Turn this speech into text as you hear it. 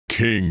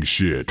king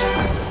shit.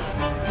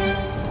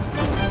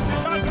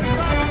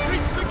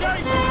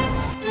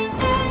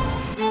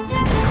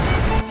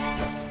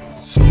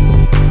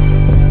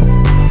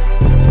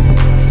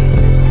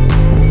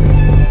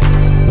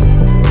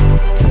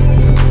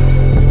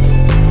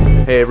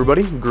 Hey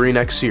everybody, Green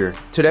X here.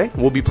 Today,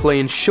 we'll be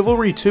playing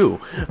Chivalry 2,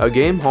 a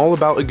game all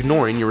about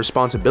ignoring your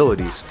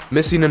responsibilities.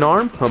 Missing an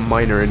arm? A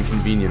minor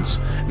inconvenience.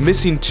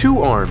 Missing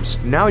 2 arms?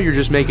 Now you're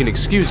just making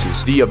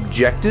excuses. The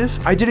objective?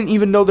 I didn't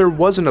even know there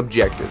was an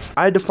objective.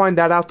 I had to find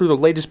that out through the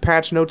latest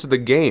patch notes of the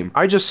game.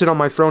 I just sit on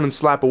my throne and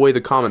slap away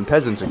the common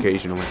peasants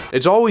occasionally.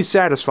 It's always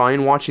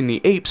satisfying watching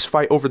the apes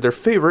fight over their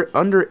favorite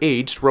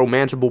underaged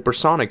romanceable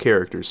persona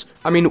characters.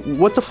 I mean,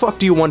 what the fuck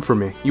do you want from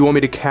me? You want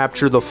me to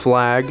capture the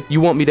flag? You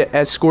want me to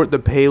escort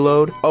the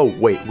payload? Oh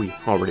wait, we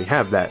already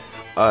have that.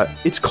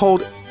 It's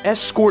called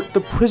escort the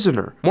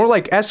prisoner. More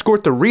like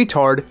escort the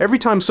retard. Every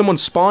time someone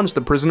spawns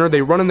the prisoner,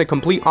 they run in the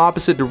complete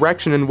opposite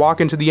direction and walk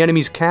into the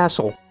enemy's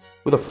castle.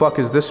 Who the fuck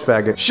is this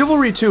faggot?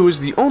 Chivalry 2 is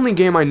the only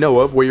game I know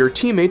of where your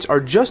teammates are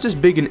just as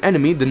big an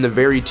enemy than the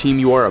very team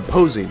you are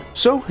opposing.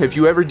 So, if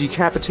you ever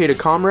decapitate a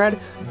comrade,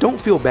 don't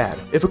feel bad.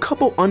 If a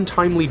couple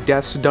untimely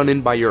deaths done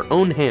in by your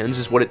own hands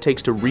is what it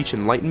takes to reach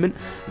enlightenment,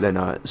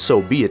 then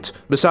so be it.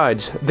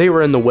 Besides, they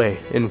were in the way,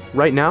 and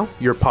right now,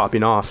 you're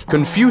popping off.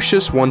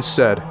 Confucius once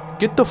said,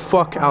 "Get the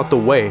fuck out the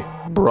way,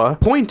 bruh."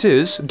 Point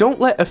is,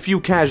 don't let a few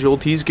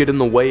casualties get in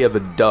the way of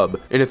a dub.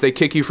 And if they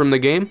kick you from the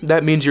game,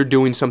 that means you're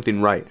doing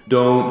something right.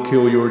 Don't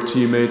kill your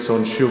teammates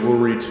on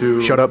Chivalry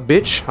 2. Shut up,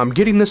 bitch. I'm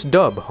getting this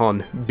dub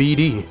on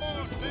BD.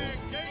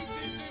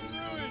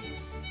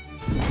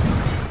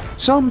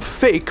 Some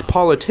fake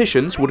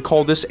politicians would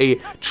call this a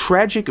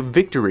tragic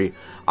victory.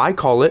 I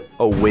call it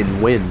a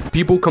win-win.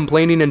 People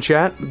complaining in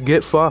chat,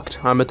 get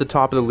fucked. I'm at the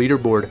top of the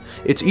leaderboard.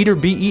 It's eat or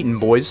be eaten,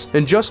 boys.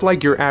 And just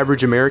like your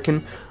average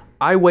American,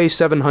 I weigh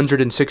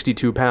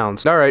 762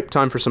 pounds. Alright,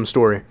 time for some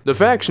story. The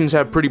factions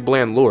have pretty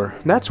bland lore.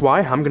 That's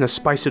why I'm gonna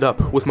spice it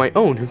up with my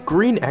own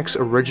Green X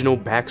original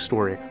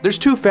backstory. There's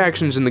 2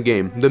 factions in the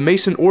game, the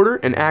Mason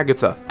Order and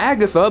Agatha.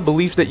 Agatha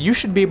believes that you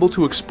should be able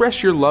to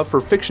express your love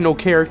for fictional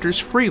characters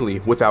freely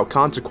without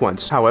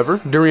consequence.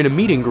 However, during a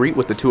meet and greet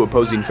with the 2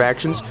 opposing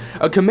factions,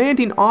 a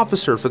commanding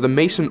officer for the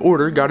Mason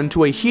Order got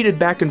into a heated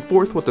back and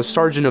forth with the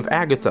sergeant of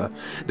Agatha.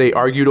 They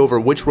argued over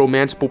which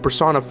romanceable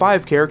Persona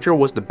 5 character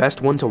was the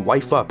best one to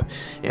wife up.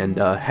 And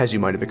as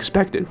you might have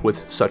expected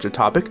with such a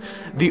topic,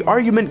 the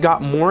argument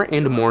got more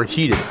and more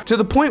heated, to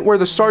the point where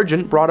the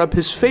sergeant brought up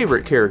his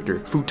favorite character,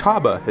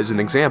 Futaba, as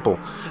an example.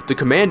 The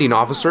commanding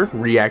officer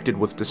reacted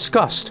with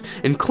disgust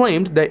and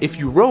claimed that if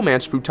you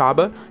romance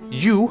Futaba,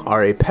 you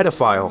are a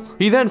pedophile.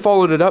 He then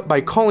followed it up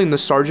by calling the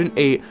sergeant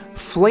a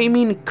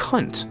flaming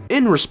cunt.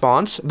 In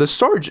response, the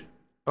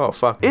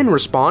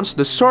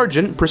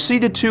sergeant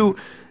proceeded to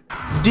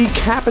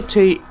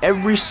decapitate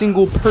every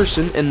single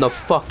person in the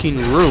fucking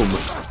room,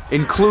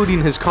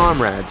 including his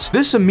comrades.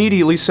 This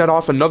immediately set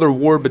off another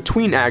war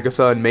between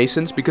Agatha and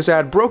Masons because it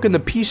had broken the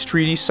peace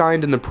treaty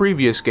signed in the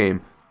previous game.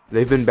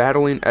 They've been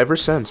battling ever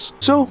since.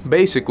 So,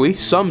 basically,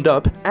 summed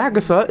up,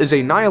 Agatha is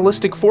a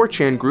nihilistic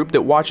 4chan group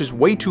that watches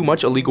way too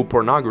much illegal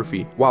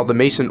pornography, while the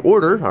Mason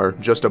Order are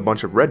just a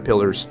bunch of red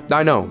pillars.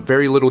 I know,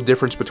 very little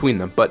difference between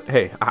them, but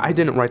hey, I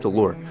didn't write the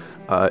lore.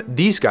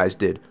 These guys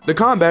did. The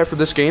combat for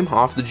this game,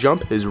 off the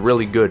jump, is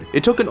really good.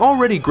 It took an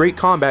already great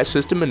combat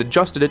system and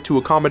adjusted it to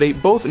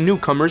accommodate both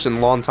newcomers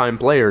and longtime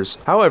players.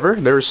 However,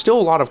 there is still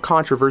a lot of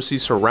controversy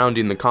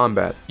surrounding the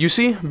combat. You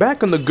see,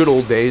 back in the good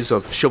old days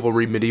of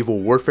Chivalry medieval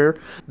warfare,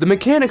 the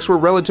mechanics were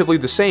relatively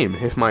the same,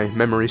 if my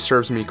memory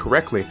serves me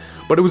correctly,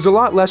 but it was a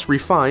lot less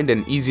refined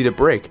and easy to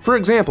break. For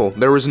example,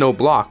 there was no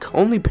block,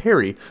 only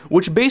parry,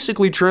 which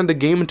basically turned the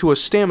game into a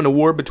stamina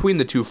war between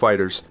the 2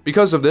 fighters.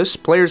 Because of this,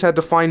 players had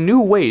to find new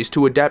ways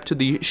to adapt to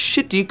the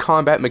shitty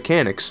combat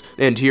mechanics,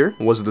 and here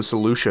was the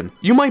solution.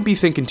 You might be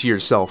thinking to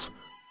yourself,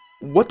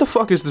 what the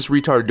fuck is this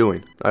retard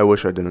doing? I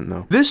wish I didn't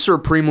know. This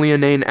supremely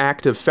inane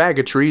act of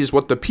faggotry is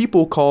what the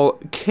people call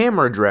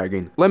camera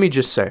dragging. Let me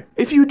just say,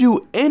 if you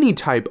do any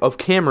type of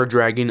camera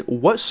dragging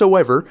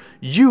whatsoever,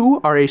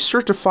 you are a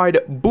certified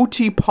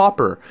booty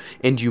popper,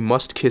 and you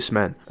must kiss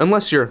men.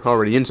 Unless you're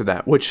already into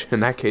that, which,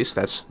 in that case,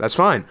 that's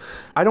fine.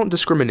 I don't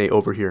discriminate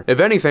over here. If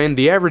anything,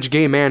 the average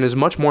gay man is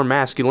much more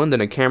masculine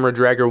than a camera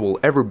dragger will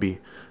ever be.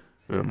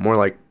 More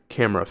like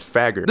camera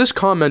fagger. This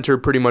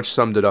commenter pretty much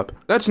summed it up.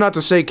 That's not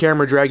to say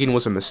camera dragging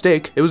was a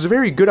mistake. It was a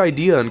very good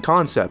idea and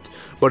concept,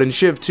 but in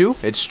Chiv 2,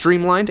 it's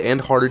streamlined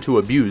and harder to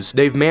abuse.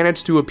 They've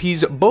managed to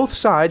appease both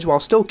sides while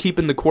still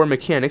keeping the core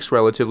mechanics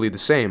relatively the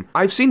same.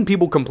 I've seen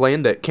people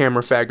complain that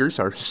camera faggers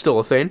are still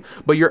a thing,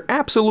 but you're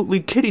absolutely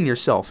kidding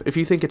yourself if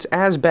you think it's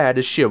as bad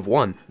as Chiv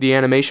 1. The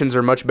animations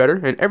are much better,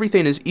 and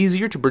everything is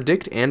easier to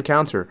predict and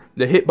counter.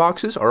 The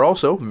hitboxes are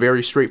also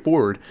very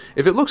straightforward.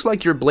 If it looks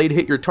like your blade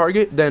hit your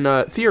target, then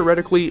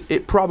theoretically,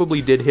 it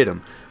probably did hit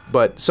him.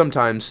 but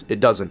sometimes it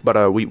doesn't.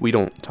 But we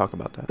don't talk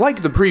about that.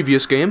 Like the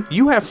previous game,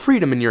 you have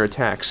freedom in your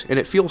attacks, and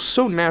it feels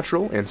so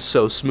natural and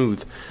so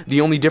smooth.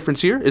 The only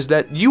difference here is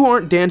that you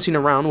aren't dancing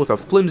around with a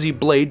flimsy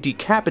blade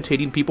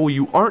decapitating people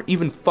you aren't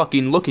even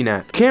fucking looking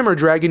at. Camera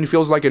dragging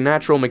feels like a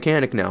natural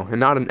mechanic now, and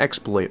not an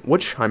exploit,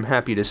 which I'm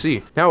happy to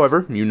see.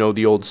 However, you know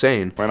the old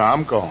saying, when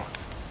I'm gone,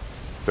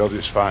 they'll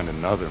just find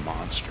another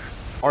monster.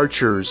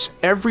 Archers.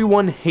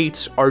 Everyone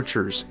hates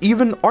archers.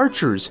 Even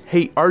archers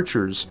hate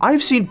archers.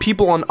 I've seen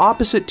people on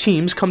opposite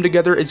teams come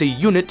together as a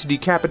unit to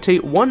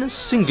decapitate one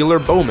singular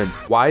bowman.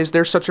 Why is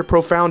there such a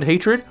profound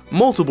hatred?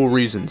 Multiple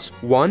reasons.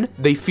 1,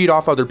 they feed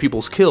off other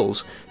people's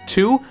kills.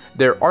 2,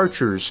 they're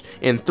archers.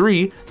 And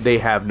 3, they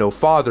have no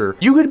father.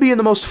 You could be in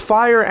the most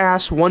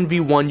fire-ass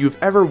 1v1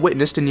 you've ever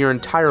witnessed in your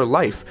entire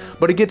life,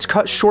 but it gets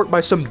cut short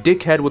by some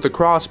dickhead with a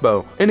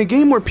crossbow. In a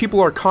game where people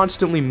are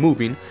constantly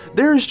moving,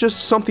 there is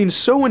just something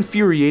so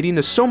infuriating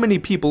to so many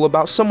people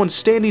about someone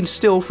standing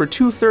still for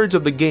 2/3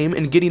 of the game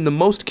and getting the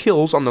most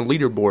kills on the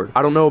leaderboard.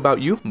 I don't know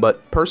about you,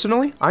 but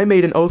personally, I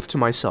made an oath to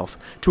myself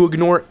to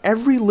ignore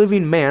every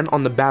living man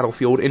on the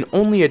battlefield and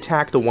only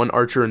attack the one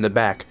archer in the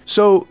back.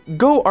 So,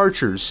 go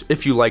archers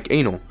if you like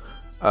anal.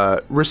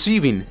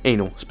 Receiving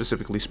anal,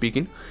 specifically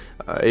speaking.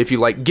 If you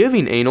like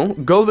giving anal,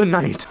 go the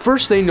knight.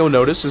 First thing you'll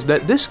notice is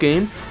that this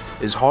game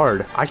is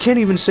hard. I can't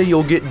even say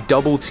you'll get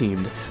double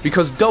teamed,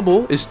 because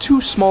double is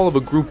too small of a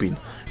grouping.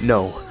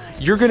 No,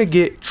 you're gonna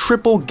get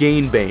triple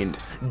gain-baned,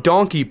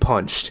 donkey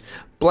punched,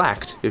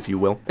 blacked, if you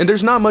will. And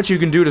there's not much you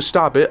can do to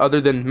stop it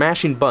other than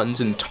mashing buttons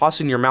and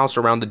tossing your mouse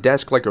around the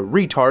desk like a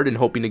retard and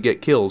hoping to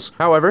get kills.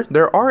 However,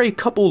 there are a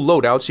couple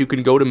loadouts you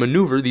can go to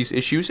maneuver these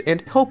issues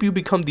and help you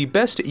become the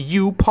best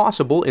you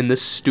possible in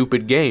this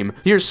stupid game.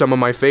 Here's some of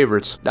my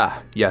favorites.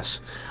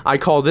 Yes. I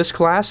call this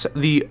class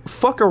the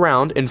fuck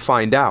around and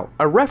find out,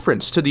 a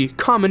reference to the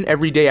common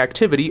everyday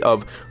activity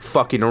of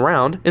fucking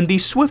around and the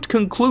swift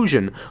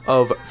conclusion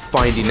of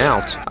finding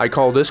out. I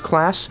call this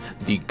class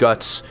the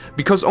guts,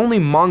 because only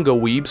manga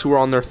weebs who are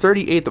on their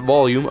 38th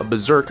volume of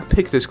Berserk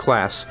pick this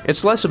class.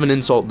 It's less of an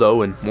insult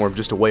though, and more of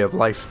just a way of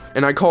life.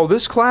 And I call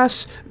this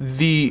class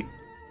the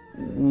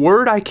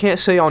word I can't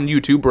say on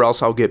YouTube or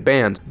else I'll get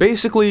banned.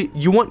 Basically,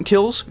 you want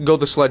kills? Go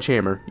the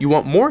sledgehammer. You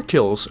want more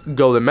kills?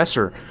 Go the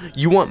messer.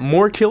 You want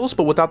more kills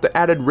but without the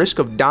added risk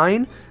of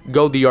dying?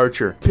 Go the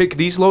archer. Pick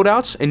these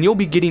loadouts and you'll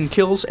be getting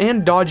kills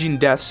and dodging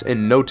deaths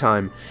in no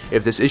time.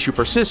 If this issue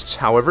persists,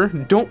 however,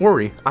 don't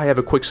worry, I have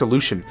a quick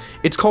solution.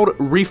 It's called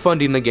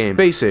refunding the game.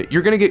 Face it,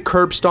 you're gonna get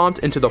curb stomped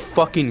into the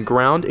fucking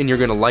ground and you're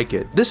gonna like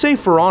it. This ain't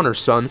for honor,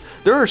 son.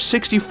 There are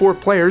 64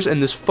 players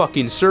in this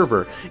fucking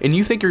server, and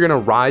you think you're gonna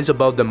rise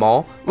above them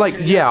all? Like,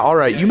 yeah,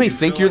 alright, you may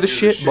think you're the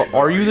shit, but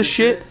are you the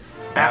shit?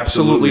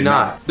 Absolutely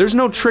not. There's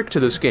no trick to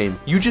this game.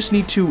 You just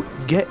need to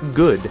get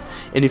good.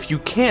 And if you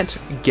can't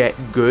get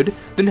good,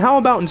 then how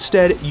about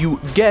instead you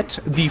get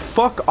the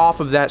fuck off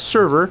of that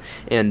server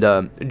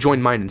and join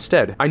mine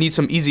instead. I need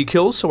some easy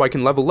kills so I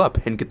can level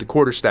up and get the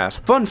quarterstaff.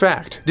 Fun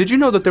fact, did you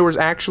know that there was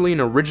actually an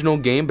original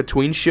game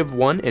between Shiv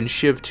 1 and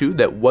Shiv 2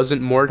 that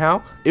wasn't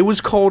Mordhau? It was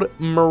called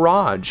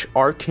Mirage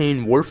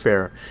Arcane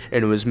Warfare,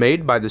 and it was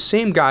made by the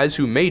same guys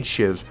who made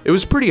Shiv. It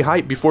was pretty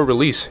hype before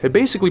release. It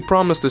basically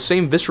promised the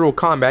same visceral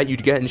combat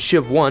you'd get in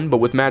Shiv 1, but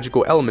with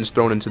magical elements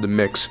thrown into the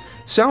mix.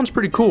 Sounds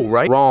pretty cool,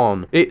 right?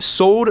 Wrong. It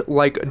sold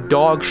like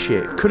dog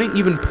shit. Couldn't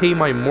even pay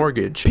my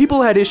mortgage.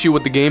 People had issue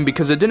with the game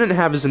because it didn't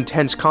have as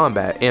intense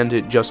combat, and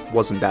it just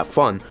wasn't that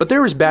fun. But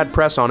there was bad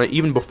press on it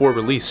even before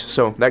release,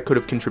 so that could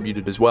have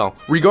contributed as well.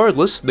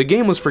 Regardless, the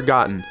game was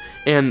forgotten.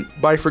 And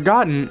by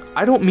forgotten,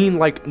 I don't mean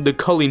like the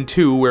Culling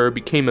 2 where it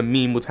became a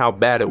meme with how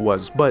bad it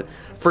was, but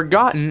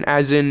forgotten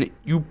as in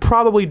you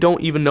probably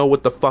don't even know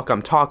what the fuck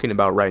I'm talking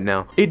about right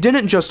now. It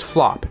didn't just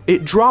flop,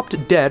 it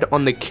dropped dead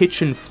on the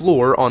kitchen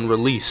floor on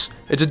release.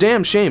 It's a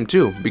damn shame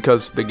too,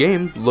 because the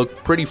game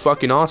looked pretty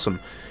fucking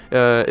awesome.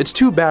 It's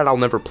too bad I'll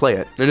never play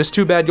it, and it's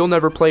too bad you'll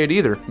never play it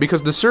either,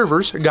 because the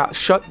servers got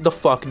shut the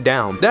fuck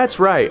down. That's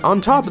right, on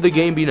top of the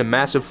game being a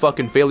massive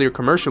fucking failure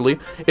commercially,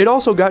 it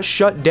also got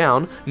shut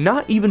down,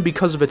 not even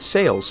because of its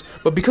sales,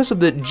 but because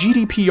of the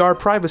GDPR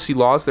privacy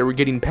laws that were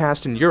getting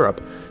passed in Europe.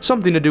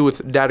 Something to do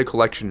with data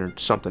collection or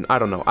something, I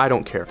don't know, I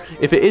don't care.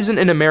 If it isn't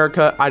in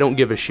America, I don't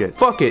give a shit.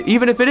 Fuck it,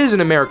 even if it is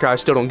in America, I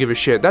still don't give a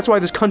shit. That's why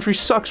this country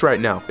sucks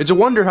right now. It's a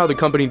wonder how the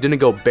company didn't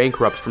go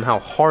bankrupt from how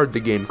hard the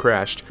game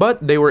crashed,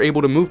 but they were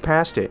able to move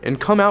past it and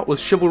come out with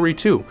Chivalry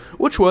 2,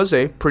 which was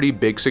a pretty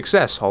big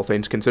success, all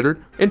things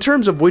considered. In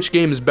terms of which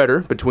game is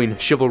better between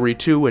Chivalry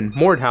 2 and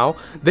Mordhau,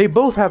 they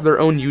both have their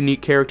own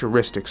unique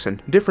characteristics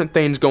and different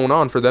things going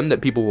on for them that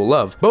people will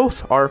love.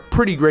 Both are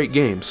pretty great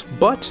games,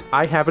 but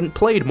I haven't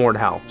played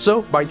Mordhau,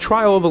 so by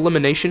trial of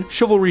elimination,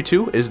 Chivalry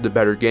 2 is the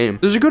better game.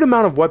 There's a good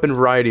amount of weapon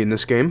variety in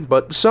this game,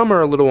 but some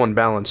are a little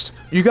unbalanced.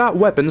 You got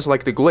weapons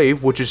like the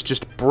glaive, which is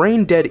just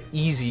brain-dead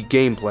easy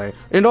gameplay,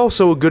 and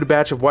also a good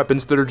batch of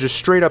weapons that are just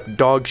straight up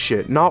dog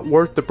shit, not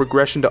worth the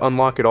progression to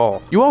unlock at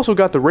all. You also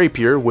got the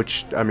rapier,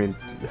 which, I mean,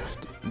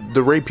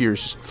 The rapier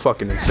is just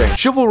fucking insane.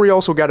 Chivalry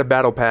also got a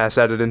battle pass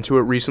added into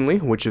it recently,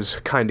 which is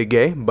kinda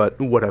gay, but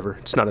whatever.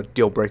 It's not a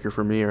deal breaker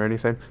for me or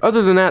anything.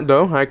 Other than that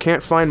though, I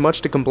can't find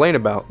much to complain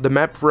about. The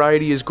map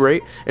variety is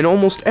great, and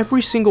almost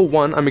every single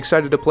one I'm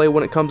excited to play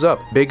when it comes up.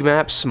 Big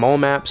maps, small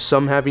maps,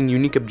 some having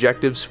unique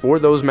objectives for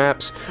those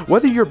maps.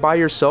 Whether you're by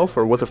yourself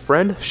or with a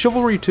friend,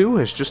 Chivalry 2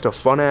 is just a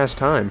fun ass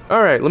time.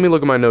 Alright, let me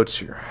look at my notes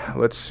here.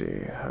 Let's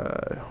see.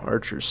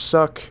 Archers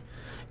suck.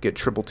 Get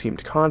triple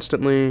teamed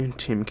constantly.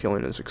 Team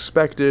killing is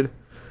expected.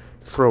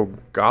 Throw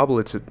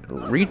goblets at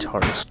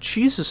retards.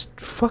 Jesus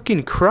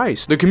fucking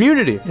Christ. The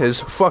community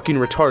is fucking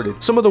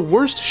retarded. Some of the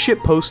worst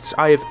shitposts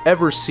I have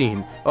ever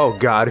seen. Oh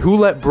god, who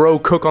let bro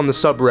cook on the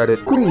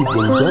subreddit? Good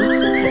evening, gents.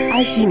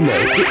 As you know,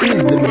 it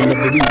is the middle of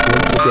the week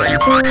once again.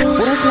 What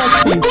I'd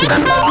like for you to do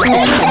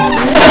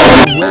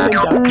is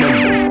well-endowed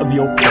members of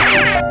your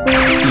question.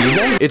 See you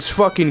then. It's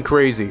fucking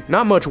crazy.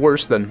 Not much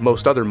worse than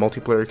most other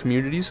multiplayer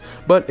communities,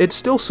 but it's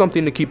still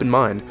something to keep in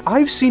mind.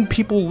 I've seen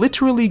people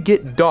literally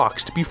get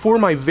doxxed before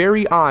my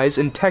very eyes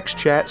in text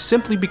chat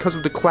simply because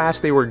of the class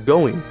they were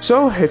going.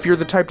 So, if you're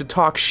the type to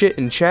talk shit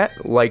in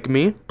chat, like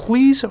me,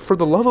 please, for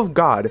the love of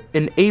God,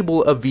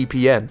 enable a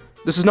VPN.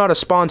 This is not a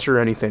sponsor or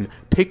anything.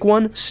 Pick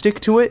one, stick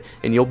to it,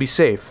 and you'll be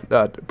safe.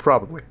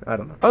 Probably. I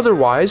don't know.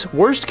 Otherwise,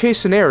 worst case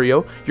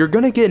scenario, you're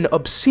gonna get an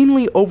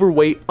obscenely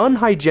overweight,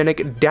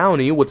 unhygienic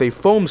Downey with a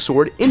foam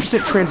sword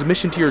instant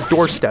transmission to your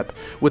doorstep,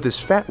 with his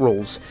fat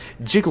rolls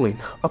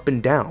jiggling up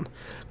and down.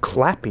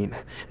 Clapping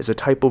is a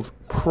type of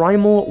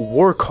primal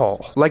war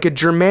call, like a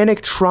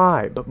Germanic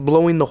tribe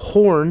blowing the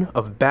horn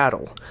of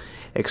battle.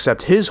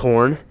 Except his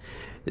horn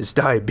is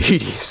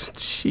diabetes.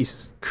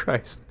 Jesus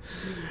Christ.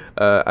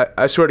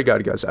 I swear to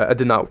God, guys, I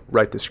did not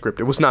write this script.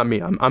 It was not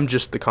me. I'm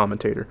just the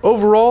commentator.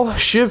 Overall,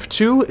 Civ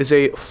 2 is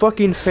a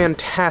fucking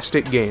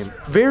fantastic game.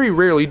 Very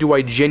rarely do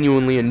I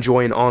genuinely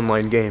enjoy an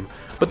online game,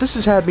 but this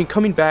has had me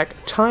coming back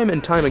time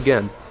and time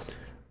again.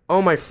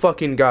 Oh my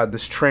fucking God,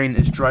 this train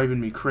is driving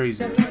me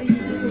crazy.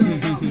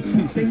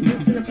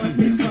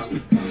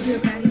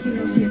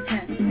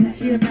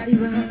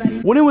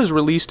 When it was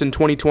released in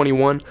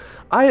 2021,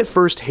 I at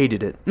first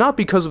hated it, not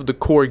because of the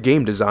core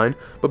game design,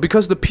 but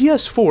because the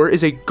PS4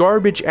 is a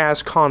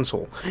garbage-ass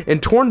console,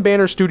 and Torn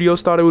Banner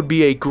Studios thought it would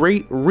be a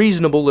great,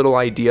 reasonable little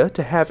idea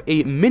to have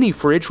a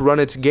mini-fridge run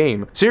its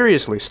game.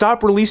 Seriously,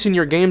 stop releasing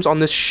your games on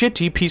this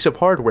shitty piece of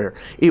hardware.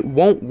 It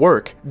won't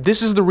work.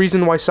 This is the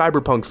reason why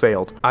Cyberpunk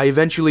failed. I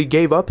eventually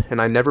gave up,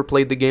 and I never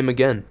played the game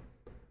again.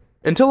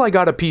 Until I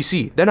got a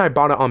PC, then I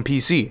bought it on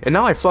PC, and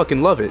now I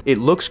fucking love it. It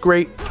looks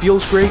great,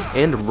 feels great,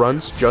 and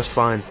runs just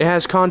fine. It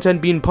has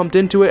content being pumped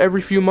into it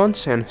every few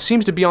months, and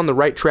seems to be on the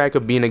right track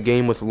of being a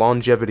game with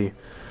longevity.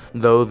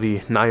 Though the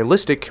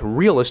nihilistic,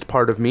 realist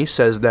part of me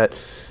says that,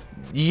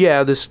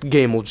 yeah, this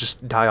game will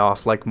just die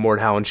off like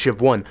Mordhau and Civ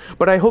 1,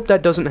 but I hope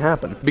that doesn't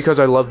happen, because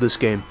I love this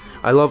game.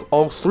 I love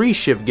all 3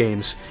 Civ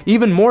games,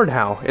 even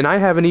Mordhau, and I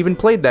haven't even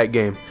played that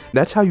game.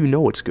 That's how you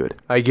know it's good.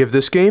 I give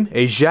this game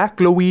a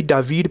Jacques-Louis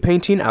David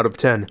painting out of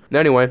 10.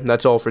 Anyway,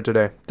 that's all for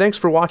today. Thanks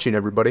for watching,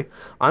 everybody.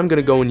 I'm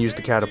gonna go and use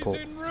the catapult.